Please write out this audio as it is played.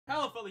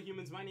Hello fellow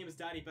humans, my name is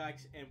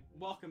DaddyBax, and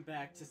welcome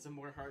back to some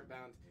more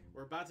HeartBound.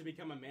 We're about to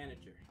become a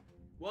manager.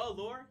 Well,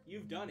 Lore,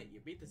 you've done it.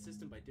 You beat the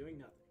system by doing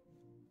nothing.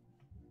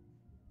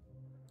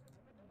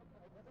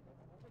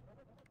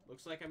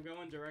 Looks like I'm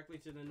going directly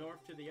to the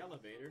north to the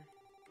elevator.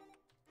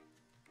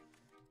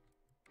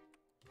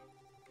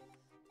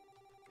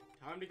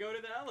 Time to go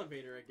to the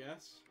elevator, I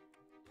guess.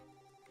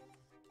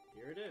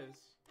 Here it is.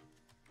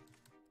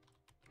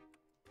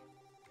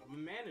 I'm a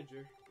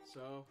manager,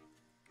 so...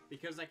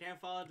 because I can't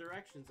follow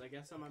directions, I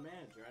guess I'm a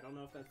manager. I don't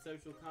know if that's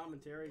social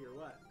commentary or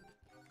what.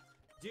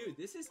 Dude,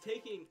 this is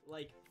taking,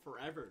 like,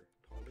 forever,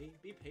 homie.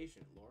 Be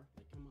patient, Lore.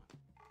 Like, come on.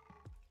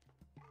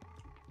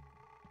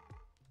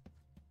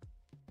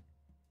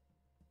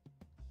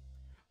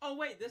 Oh,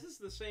 wait, this is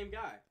the same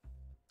guy.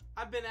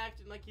 I've been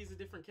acting like he's a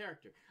different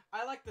character.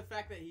 I like the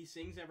fact that he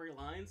sings every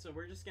line, so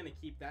we're just gonna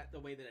keep that the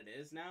way that it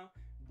is now.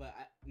 But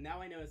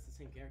now I know it's the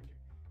same character.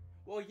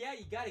 Well, yeah,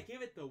 you gotta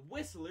give it the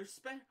Whistler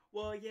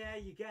Well, yeah,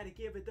 you gotta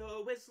give it the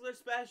Whistler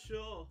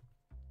Special.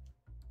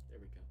 There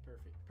we go.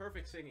 Perfect.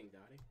 Perfect singing,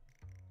 Dottie.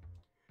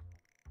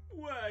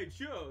 Why,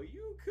 Joe,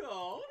 you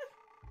called?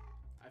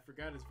 I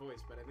forgot his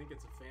voice, but I think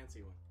it's a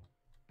fancy one.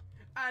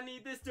 I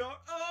need this door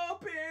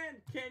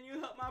open. Can you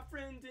help my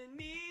friend in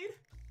need?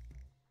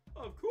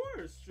 Of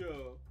course,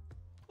 Joe.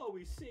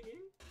 Always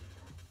singing.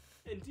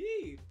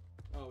 Indeed.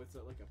 Oh, it's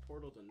like a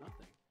portal to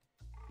nothing.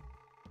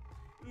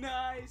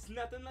 Nice,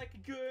 nothing like a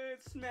good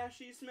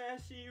smashy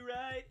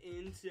right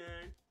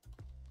intern.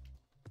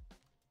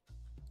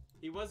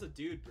 He was a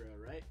dude, bro,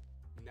 right?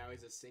 Now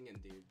he's a singing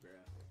dude, bro.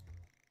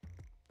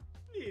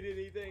 Need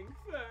anything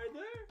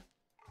further?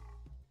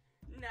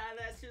 Nah,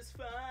 that's just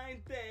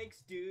fine,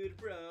 thanks, dude,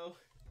 bro.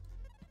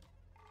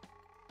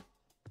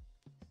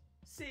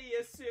 See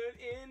you soon,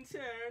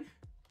 intern.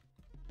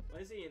 Why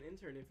is he an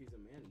intern if he's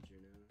a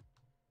manager now?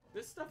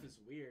 This stuff is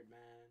weird,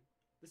 man.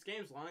 This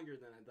game's longer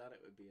than I thought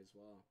it would be as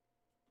well.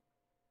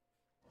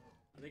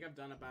 I think I've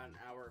done about an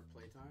hour of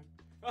playtime.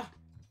 Ah!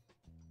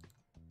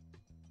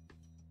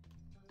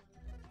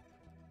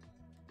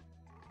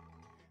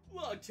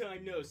 Long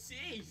time no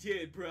see,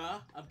 dude,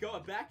 bruh. I'm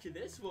going back to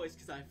this voice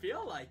because I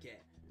feel like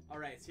it.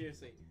 Alright,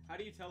 seriously. How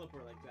do you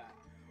teleport like that?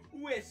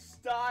 With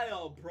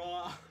style,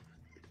 bruh.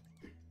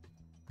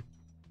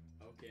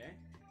 Okay.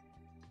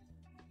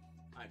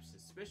 I'm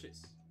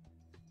suspicious.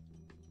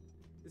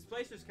 This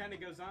place just kind of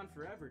goes on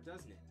forever,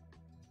 doesn't it?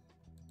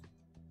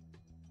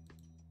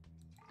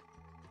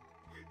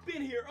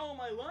 Been here all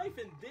my life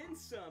and then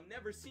some.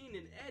 Never seen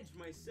an edge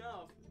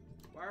myself.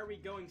 Why are we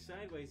going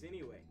sideways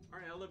anyway?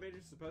 Aren't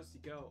elevators supposed to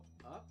go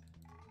up?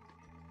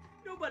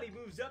 Nobody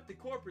moves up the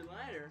corporate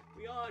ladder.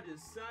 We all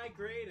just side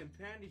grade and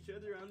pat each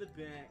other on the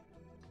back.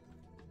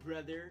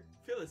 Brother,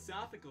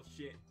 philosophical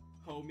shit,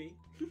 homie.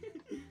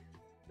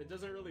 That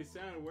doesn't really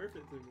sound worth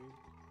it to me.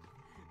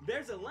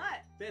 There's a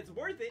lot that's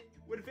worth it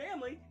when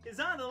family is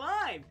on the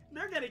line.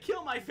 They're gonna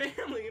kill my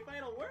family if I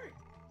don't work.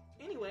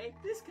 Anyway,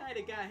 this kinda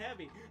got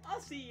heavy.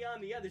 I'll see you on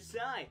the other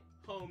side,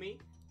 homie.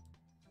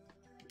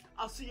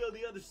 I'll see you on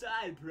the other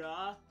side,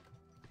 bruh.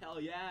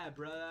 Hell yeah,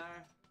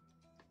 brother.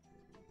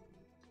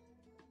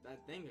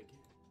 That thing again.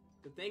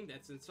 The thing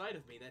that's inside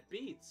of me that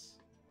beats.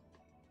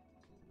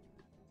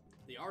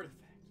 The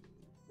artifact.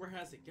 Where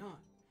has it gone?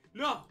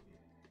 No!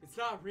 It's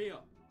not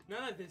real.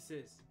 None of this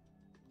is.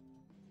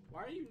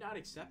 Why are you not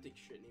accepting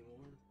shit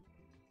anymore?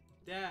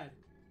 Dad,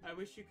 I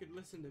wish you could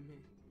listen to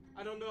me.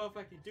 I don't know if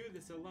I could do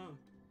this alone.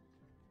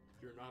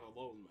 You're not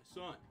alone, my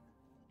son.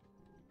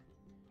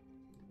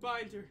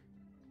 Binder,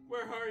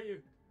 where are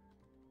you?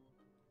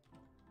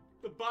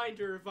 The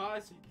Binder of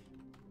Isaac.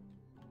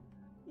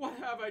 What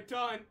have I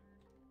done?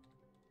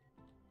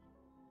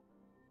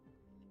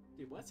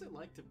 Dude, what's it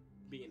like to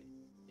be an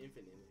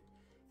infant in it?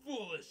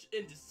 Foolish,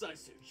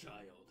 indecisive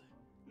child.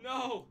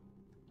 No!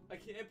 I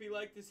can't be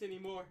like this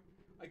anymore.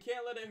 I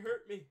can't let it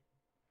hurt me.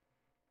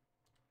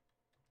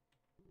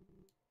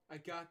 I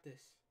got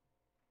this.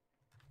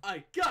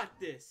 I got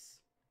this!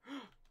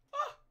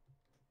 Ah!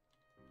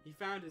 He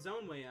found his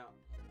own way out.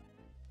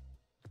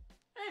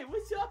 Hey,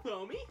 what's up,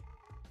 homie?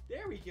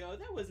 There we go.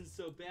 That wasn't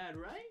so bad,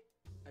 right?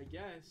 I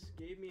guess.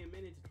 Gave me a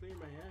minute to clear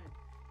my head.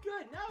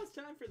 Good, now it's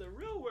time for the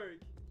real work.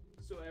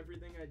 So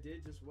everything I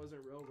did just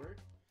wasn't real work?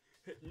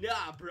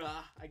 Nah,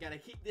 bruh. I gotta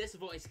keep this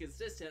voice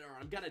consistent or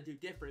I'm gonna do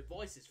different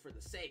voices for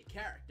the same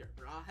character,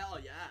 bruh. Hell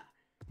yeah.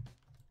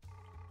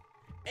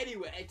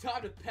 Anyway,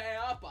 time to pay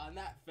up on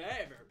that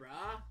favor,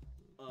 bruh.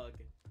 Ugh.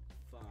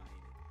 Fine.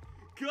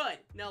 Good.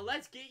 Now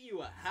let's get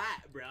you a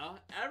hat, bro.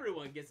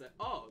 Everyone gets a.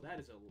 Oh, that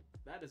is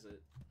a.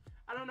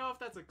 I don't know if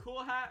that's a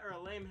cool hat or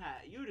a lame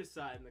hat. You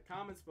decide in the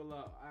comments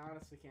below. I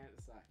honestly can't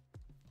decide.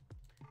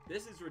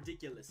 This is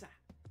ridiculous.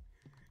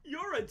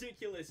 You're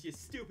ridiculous, you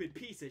stupid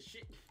piece of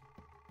shit.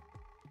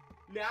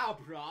 Now,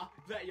 bro,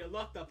 that you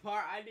look the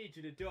part, I need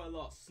you to do a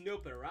little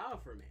snooping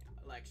around for me,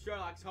 like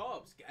Sherlock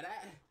Holmes. Get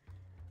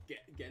it?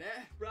 Get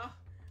it, bro?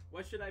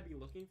 What should I be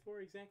looking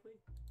for exactly?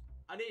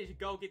 I need you to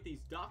go get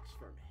these ducks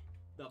for me.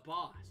 The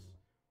boss.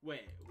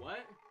 Wait, what?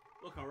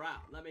 Look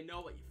around. Let me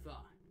know what you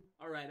thought.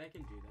 Alright, I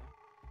can do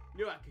that.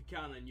 Knew I could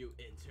count on you,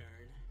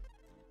 intern.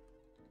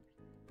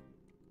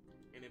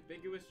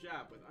 ambiguous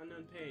job with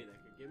unknown pay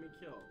that could get me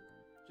killed.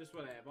 Just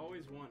what I have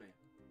always wanted.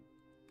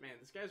 Man,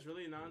 this guy's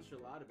really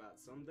nonchalant about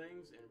some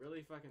things and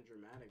really fucking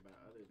dramatic about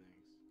other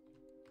things.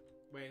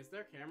 Wait, is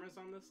there cameras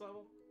on this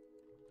level?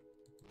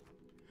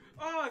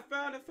 Oh, I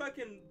found a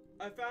fucking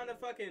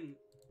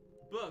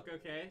book.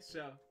 Okay,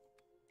 so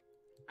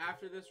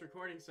after this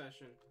recording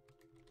session.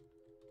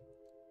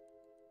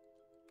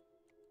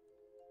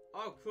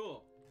 Oh,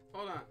 cool.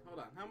 Hold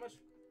on. How much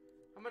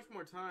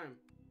more time?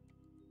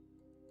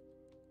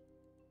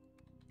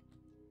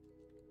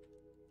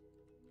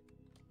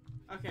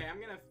 Okay,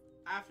 I'm gonna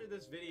after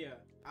this video,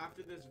 I'm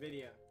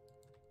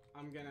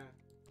gonna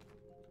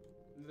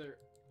they're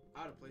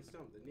out of place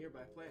stone. The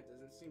nearby plant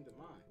doesn't seem to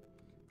mind.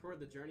 Record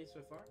the journey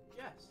so far?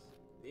 Yes.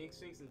 The ink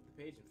sinks into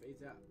the page and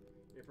fades out.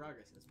 Your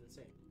progress has been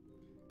saved.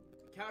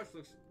 The couch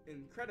looks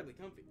incredibly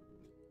comfy.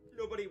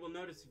 Nobody will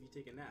notice if you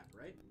take a nap,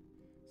 right?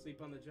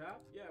 Sleep on the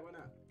job? Yeah, why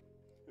not?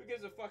 Who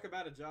gives a fuck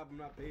about a job I'm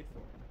not paid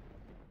for?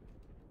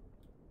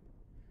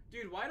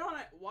 Dude, why don't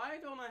I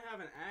have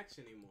an axe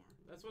anymore?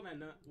 That's what I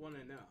want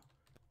to know.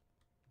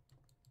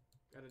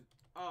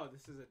 Oh,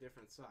 this is a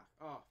different sock.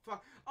 Oh,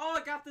 fuck. Oh,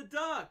 I got the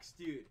ducks,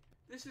 dude.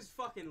 This is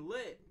fucking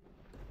lit.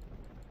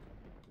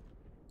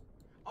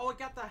 Oh, I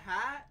got the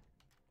hat?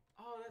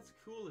 Oh, that's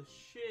cool as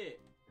shit.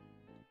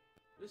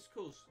 This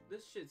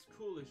shit's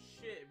cool as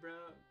shit, bro.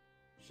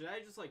 Should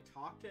I just, like,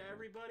 talk to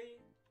everybody?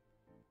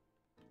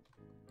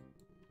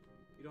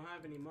 You don't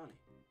have any money.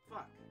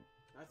 Fuck.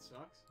 That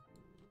sucks.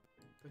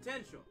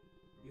 Potential.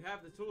 You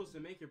have the tools to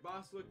make your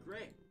boss look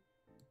great.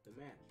 The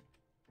manager.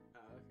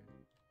 Oh, okay.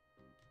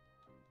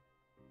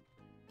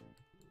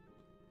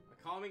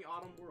 A calming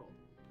autumn world.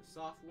 The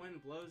soft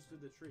wind blows through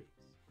the trees.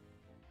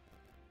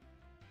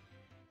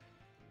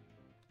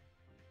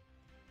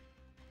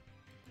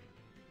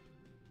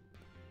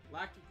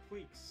 Lactic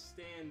tweaks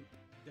stand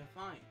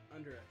defiant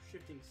under a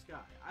shifting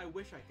sky. I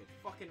wish I could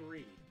fucking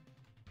read.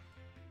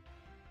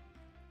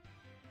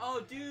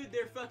 Oh, dude,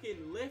 they're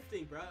fucking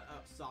lifting, bro.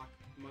 Oh, sock.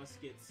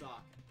 Musket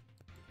sock.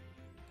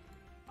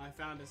 I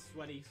found a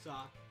sweaty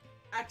sock.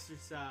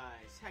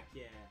 Exercise. Heck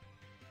yeah.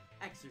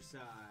 Exercise.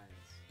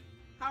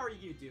 How are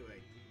you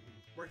doing?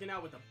 Working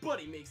out with a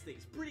buddy makes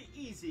things pretty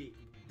easy,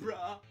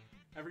 bruh.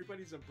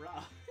 Everybody's a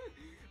bruh.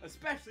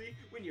 Especially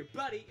when your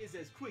buddy is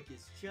as quick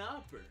as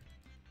Chopper.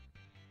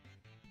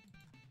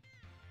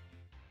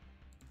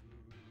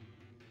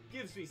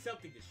 Gives me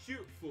something to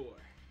shoot for.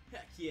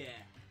 Heck yeah.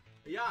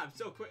 Yeah, I'm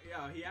so quick.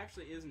 Yeah, he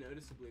actually is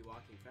noticeably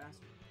walking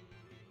faster.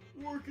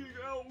 Working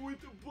out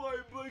with a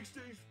buddy makes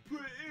things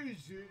pretty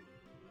easy.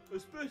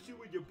 Especially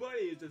when your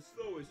buddy is as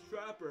slow as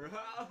Trapper.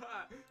 Ha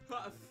ha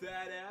ha,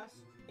 fat ass.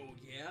 Oh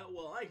yeah?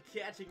 Well, I'm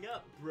catching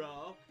up,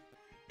 bro.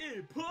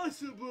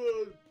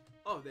 Impossible!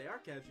 Oh, they are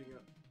catching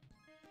up.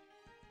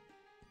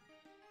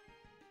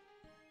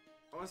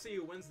 I want to see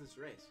who wins this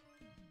race.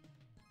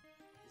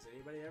 Does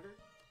anybody ever?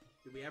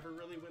 Did we ever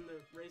really win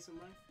the race in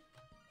life?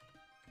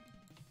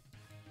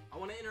 I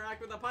want to interact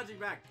with a punching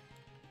bag.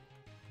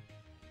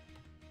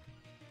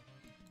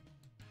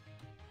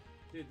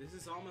 Dude, this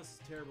is almost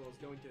as terrible as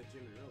going to a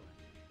gym in real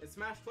life. It's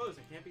smashed closed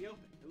and can't be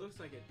opened. It looks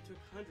like it took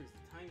hundreds of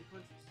tiny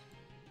punches.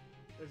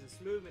 There's a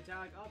smooth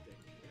metallic object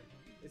in here.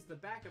 It's the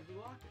back of the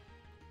locker.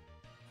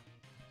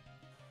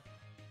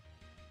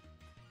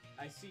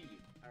 I see you.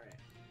 Alright.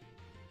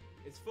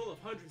 It's full of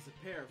hundreds of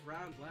pair of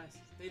round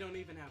glasses. They don't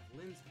even have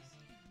lenses.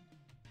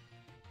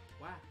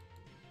 Wow.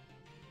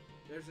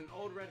 There's an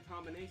old red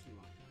combination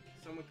lock.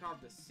 Someone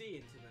carved a C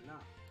into the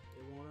knot.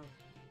 It won't open.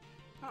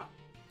 Huh.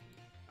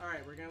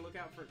 Alright, we're gonna look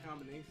out for a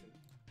combination.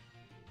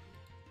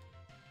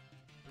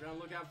 We're gonna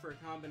look out for a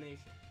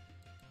combination.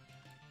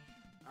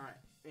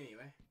 Alright,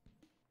 anyway.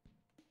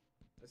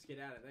 Let's get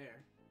out of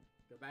there.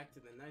 Go back to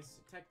the nice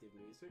detective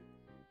music.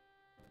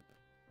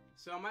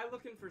 So am I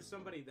looking for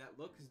somebody that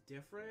looks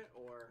different,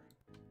 or...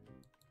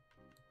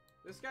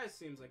 This guy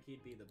seems like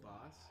he'd be the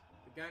boss.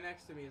 The guy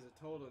next to me is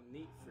a total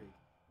neat freak.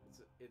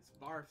 It's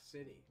Barf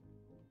City.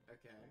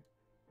 Okay.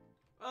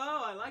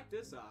 Oh, I like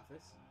this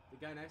office. The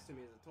guy next to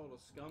me is a total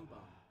scumbum.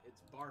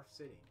 It's Barf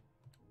City.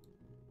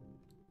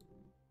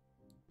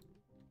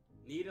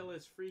 Needle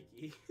is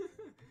freaky.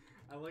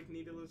 I like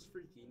Needle is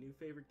freaky. New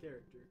favorite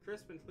character.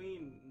 Crisp and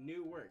clean,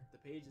 new work. The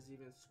pages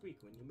even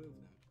squeak when you move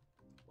them.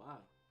 Wow.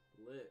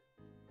 Lit.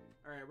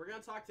 Alright, we're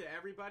gonna talk to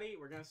everybody.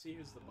 We're gonna see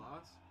who's the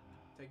boss.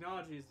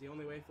 Technology is the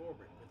only way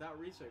forward. Without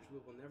research, we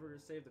will never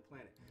save the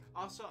planet.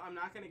 Also, I'm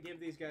not gonna give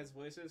these guys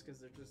voices because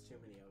there's just too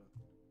many of them.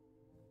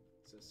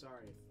 So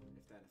sorry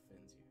if that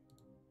offends you.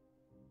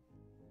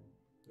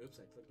 Oops,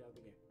 I clicked out of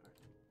the game. Alright.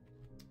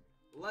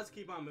 Let's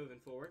keep on moving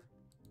forward.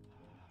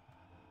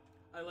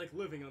 I like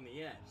living on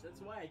the edge.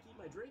 That's why I keep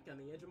my drink on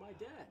the edge of my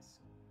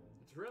desk.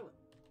 It's thrilling.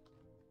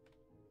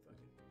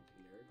 Fucking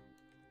nerd.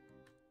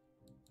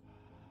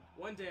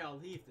 One day I'll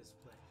leave this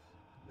place.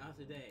 Not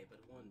today, but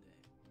one day.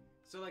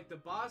 So, like, the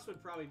boss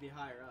would probably be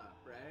higher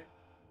up, right?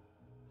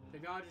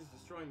 Technology is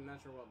destroying the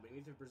natural world. We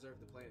need to preserve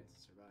the planet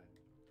to survive.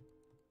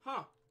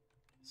 Huh.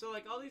 So,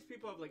 like, all these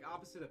people have, like,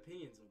 opposite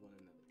opinions of one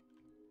another.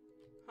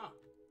 Huh.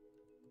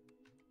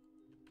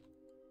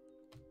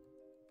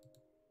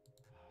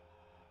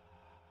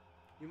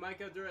 You might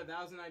go through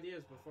 1,000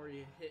 ideas before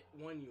you hit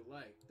one you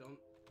like.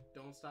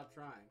 Don't stop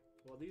trying.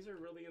 Well, these are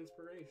really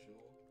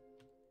inspirational.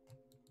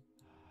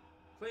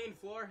 Clean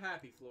floor,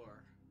 happy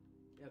floor.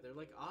 Yeah, they're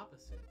like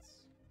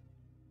opposites.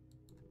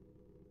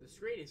 The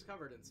street is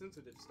covered in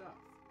sensitive stuff.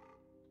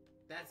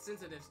 That's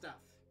sensitive stuff.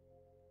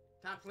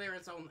 Top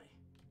clearance only.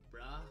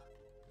 Bruh.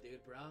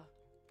 Dude, bruh.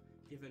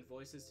 Giving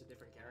voices to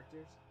different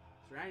characters.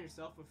 Surround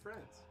yourself with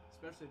friends,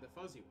 especially the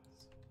fuzzy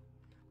ones.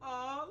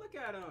 Oh, look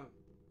at him.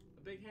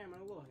 A big ham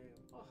and a little ham.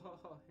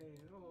 Oh, ham.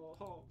 Oh,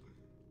 oh.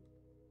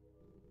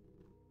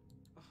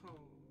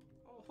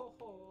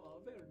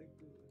 Oh, very good.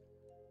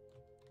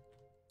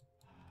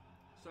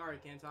 Sorry,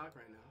 can't talk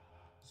right now.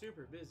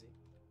 Super busy.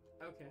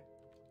 Okay.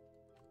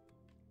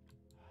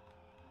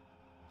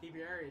 Keep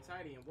your area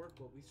tidy and work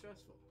will be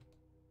stressful.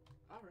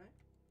 Alright.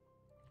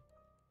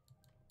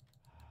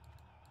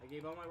 I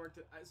gave all my work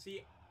to...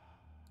 see...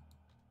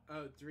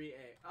 Oh,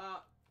 3A.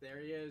 There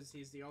he is.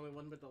 He's the only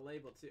one with the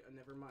label, too.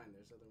 Never mind.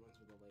 There's other ones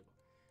with the label.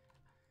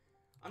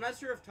 I'm not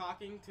sure if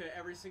talking to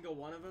every single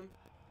one of them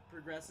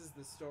progresses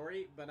the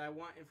story, but I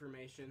want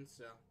information,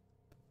 so...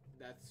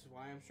 That's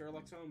why I'm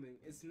Sherlock's homing.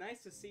 It's nice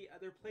to see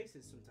other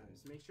places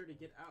sometimes. Make sure to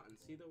get out and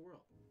see the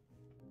world.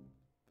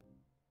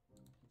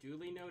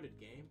 Duly noted,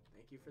 game.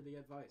 Thank you for the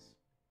advice.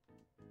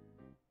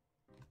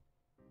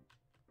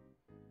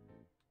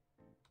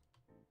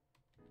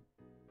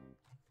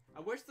 I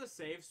wish the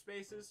save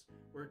spaces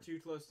were too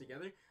close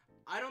together.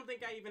 I don't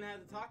think I even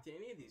had to talk to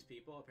any of these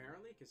people,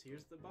 apparently, because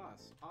here's the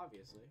boss,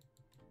 obviously.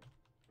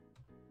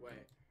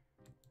 Wait.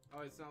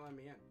 Oh, it's not letting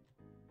me in.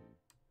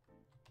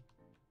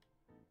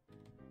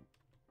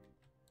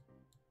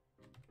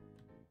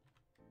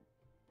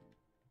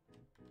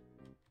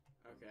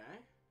 Okay.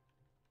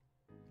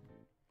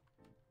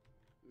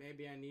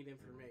 Maybe I need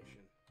information.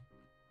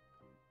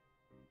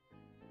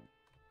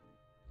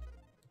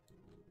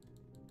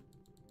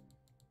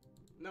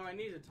 No, I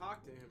need to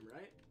talk to him,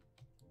 right?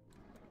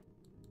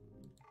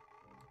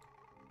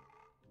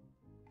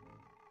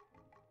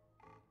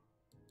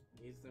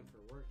 Needs them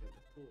for work at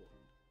the pool.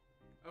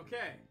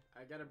 Okay,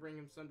 I gotta bring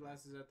him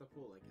sunglasses at the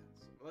pool, I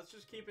guess. Well, let's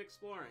just keep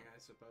exploring, I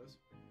suppose.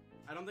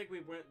 I don't think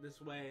we went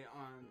this way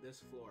on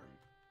this floor.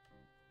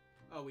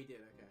 Oh, we did,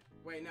 okay.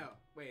 Wait, no.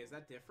 Wait, is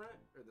that different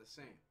or the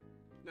same?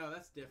 No,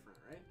 that's different,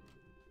 right?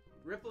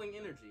 Rippling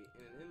energy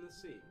in an endless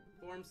sea.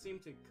 Forms seem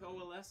to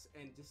coalesce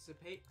and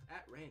dissipate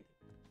at random.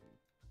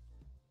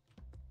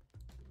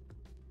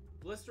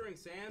 Blistering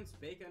sands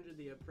bake under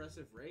the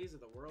oppressive rays of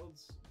the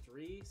world's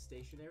 3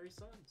 stationary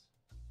suns.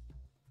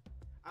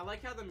 I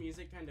like how the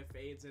music kind of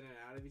fades in and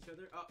out of each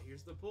other. Oh,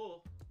 here's the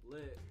pool.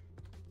 Lit.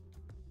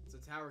 It's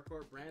a Tower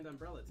Court brand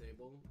umbrella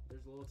table.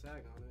 There's a little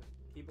tag on it.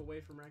 Keep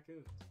away from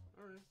raccoons.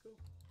 Alright, cool.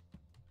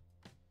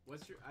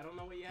 What's your... I don't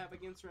know what you have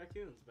against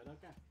raccoons, but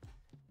okay.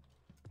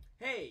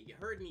 Hey, you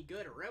heard any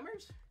good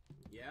rumors?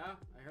 Yeah,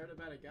 I heard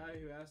about a guy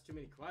who asked too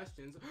many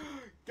questions.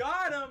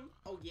 Got him!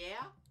 Oh,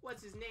 yeah?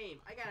 What's his name?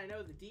 I gotta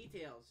know the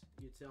details.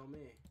 You tell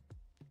me.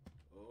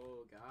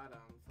 Oh, got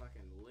him.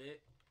 Fucking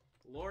lit.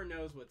 Lore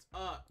knows what's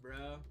up,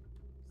 bro.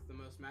 It's the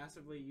most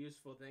massively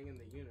useful thing in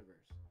the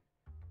universe.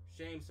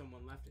 Shame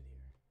someone left it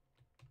here.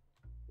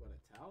 What,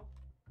 a towel?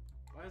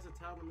 Why is a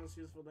towel the most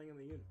useful thing in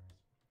the universe?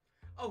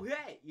 Oh,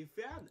 hey! You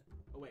found it!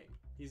 Oh, wait.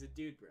 He's a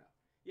dude, bro.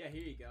 Yeah,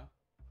 here you go.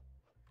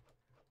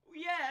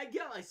 Yeah, I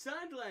got my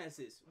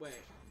sunglasses!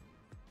 Wait.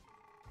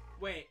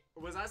 Wait,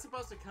 was I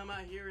supposed to come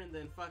out here and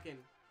then fucking...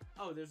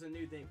 Oh, there's a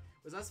new thing.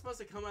 Was I supposed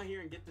to come out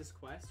here and get this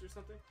quest or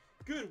something?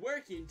 Good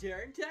work,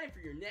 intern. Time for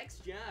your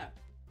next job.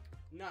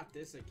 Not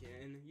this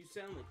again. You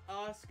sound like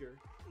Oscar.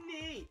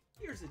 Neat!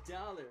 Here's $1.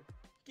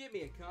 Get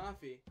me a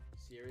coffee.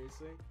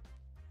 Seriously?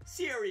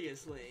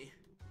 Seriously!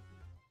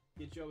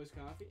 Get Joe his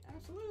coffee?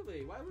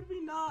 Absolutely. Why would we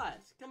not?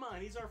 Come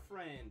on, he's our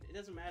friend. It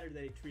doesn't matter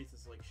that he treats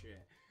us like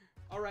shit.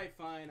 Alright,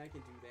 fine. I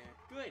can do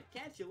that. Good.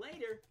 Catch you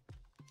later.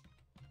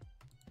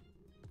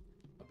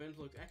 A bench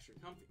looks extra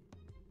comfy.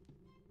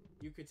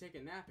 You could take a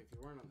nap if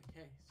you weren't on the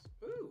case.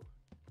 Ooh.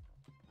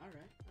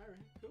 Alright,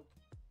 cool.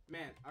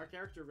 Man, our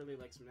character really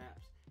likes some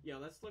naps. Yo,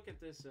 let's look at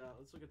this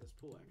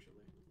pool,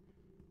 actually.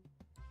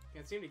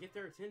 Can't seem to get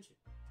their attention.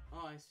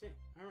 Oh, I see.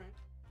 Alright.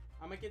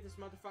 I'm gonna get this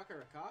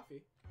motherfucker a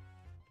coffee.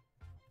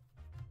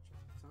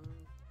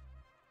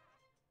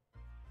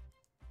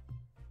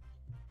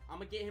 I'm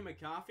gonna get him a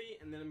coffee,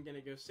 and then I'm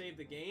gonna go save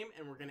the game,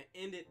 and we're gonna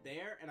end it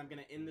there, and I'm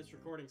gonna end this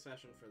recording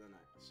session for the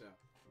night, so.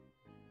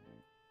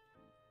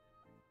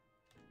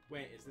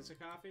 Wait, is this a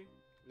coffee?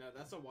 No,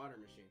 that's a water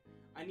machine.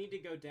 I need to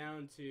go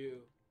down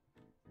to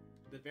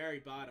the very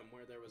bottom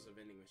where there was a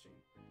vending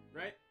machine,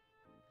 right?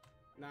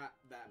 Not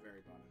that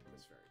very bottom,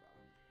 this very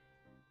bottom.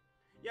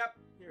 Yep,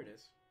 here it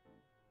is.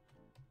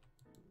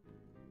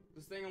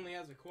 This thing only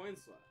has a coin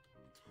slot.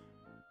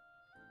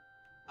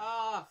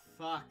 Ah, oh,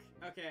 fuck.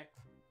 Okay.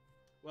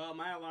 Well,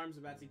 my alarm's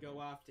about to go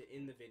off to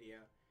end the video.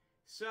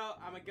 So,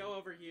 I'm gonna go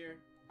over here,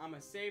 I'm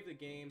gonna save the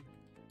game,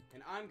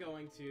 and I'm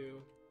gonna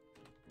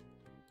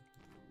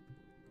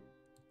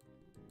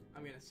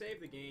save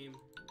the game.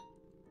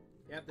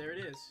 Yep, there it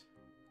is.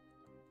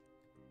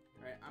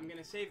 Alright, I'm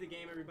gonna save the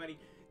game, everybody.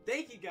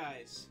 thank you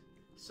guys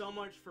so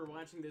much for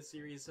watching this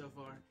series so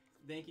far.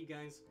 Thank you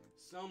guys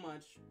so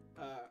much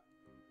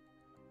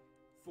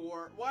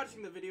for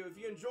watching the video.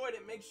 If you enjoyed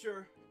it, make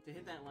sure to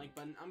hit that like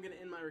button. I'm going to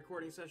end my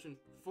recording session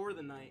for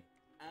the night,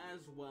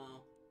 as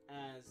well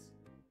as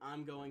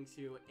I'm going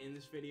to end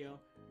this video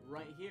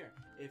right here.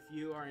 If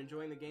you are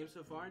enjoying the game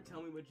so far,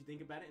 tell me what you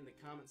think about it in the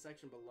comment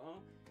section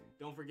below.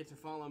 Don't forget to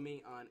follow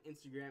me on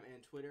Instagram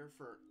and Twitter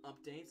for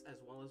updates,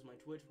 as well as my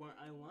Twitch, where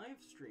I live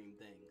stream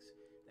things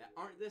that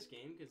aren't this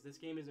game, because this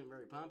game isn't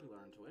very popular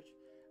on Twitch.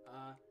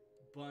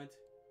 But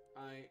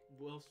I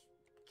will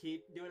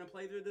keep doing a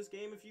playthrough of this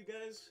game if you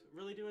guys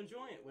really do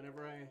enjoy it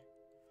whenever I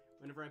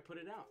put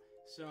it out.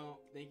 So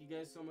thank you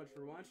guys so much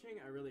for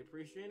watching. I really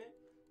appreciate it.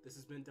 This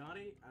has been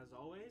Dottie, as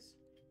always.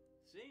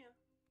 See ya.